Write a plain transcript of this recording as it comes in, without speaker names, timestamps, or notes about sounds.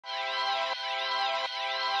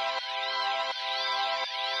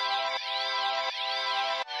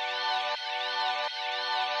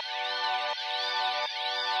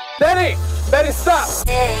Benny! Benny, stop!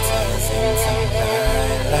 They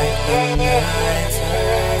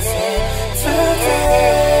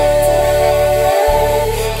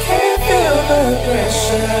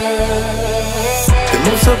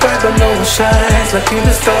move so bright but no one shines like you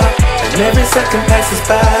the star. And every second passes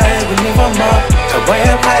by, we leave our mark. Way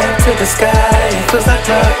up high up to the sky, it feels like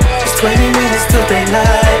love. It's 20 minutes till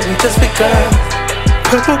daylight, we just begun.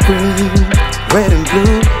 Purple, green, red and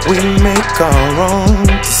blue, we make our own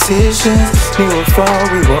decisions. Knew before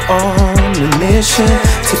we were on a mission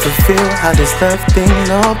to fulfill how this love thing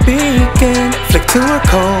all began. Flick to a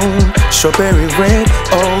cone, strawberry red,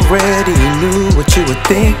 already knew what you were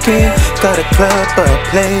thinking. Got a club, a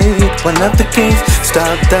plate, one of the kings.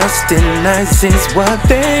 Stardust and ice is what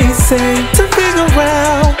they say. To figure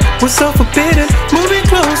out what's so forbidden, moving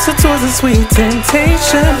closer towards a sweet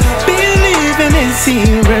temptation. Believing in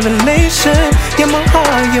seeing revelation. You're my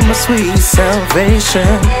heart, you're my sweet salvation.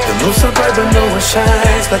 The moon's so bright but no one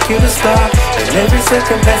shines like you the star. And every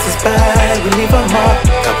second passes by, we leave a mark.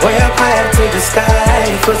 Got way up high up to the sky,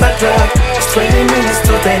 it feels like love. It's 20 minutes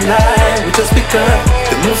till daylight, we just begun.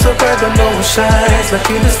 The moon's so bright but no one shines like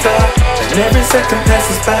you the star. And every second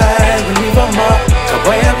passes by, we leave a mark. Got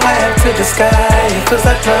way up high up to the sky, it feels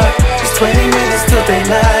like love. It's 20 minutes till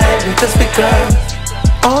daylight, we just begun.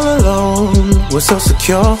 All alone, we're so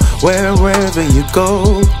secure, wherever you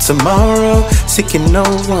go. Tomorrow, seeking no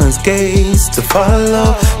one's gaze to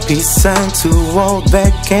follow. Peace sign to all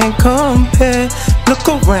that can't compare. Look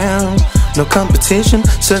around, no competition.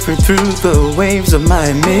 Surfing through the waves of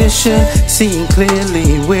my mission. Seeing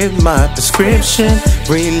clearly with my prescription.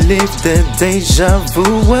 Relive the deja vu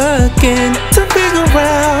again. To figure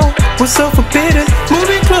out what's so forbidden.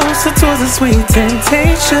 Moving closer towards a sweet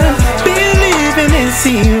temptation. Believing in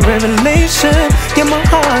seeing revelation. You're my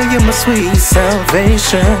heart, you're my sweet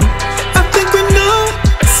salvation. I think we know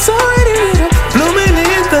it's already written, blooming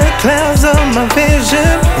in the clouds of my vision.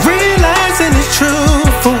 Realizing it's true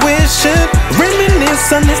fruition.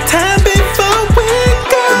 Reminisce on this time before we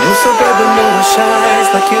go. The moon's so bright but no one shines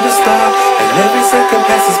like you the star. And every second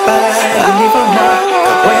passes by, we leave a mark.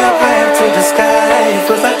 Got way up high up to the sky, it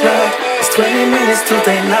feels like love. It's 20 minutes till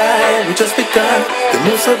daylight, we just begun. The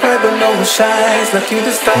moon's so bright but no one shines like you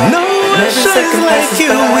the star. No one shines like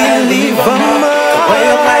you, we leave a mark. Got way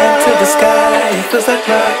up high up to the sky, it feels like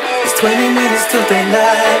love. It's 20 minutes till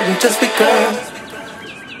daylight, we just begun.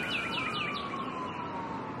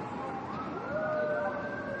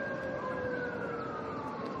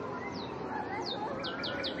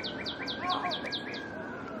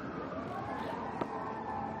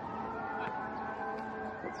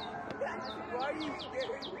 Why are you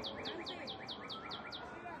scared?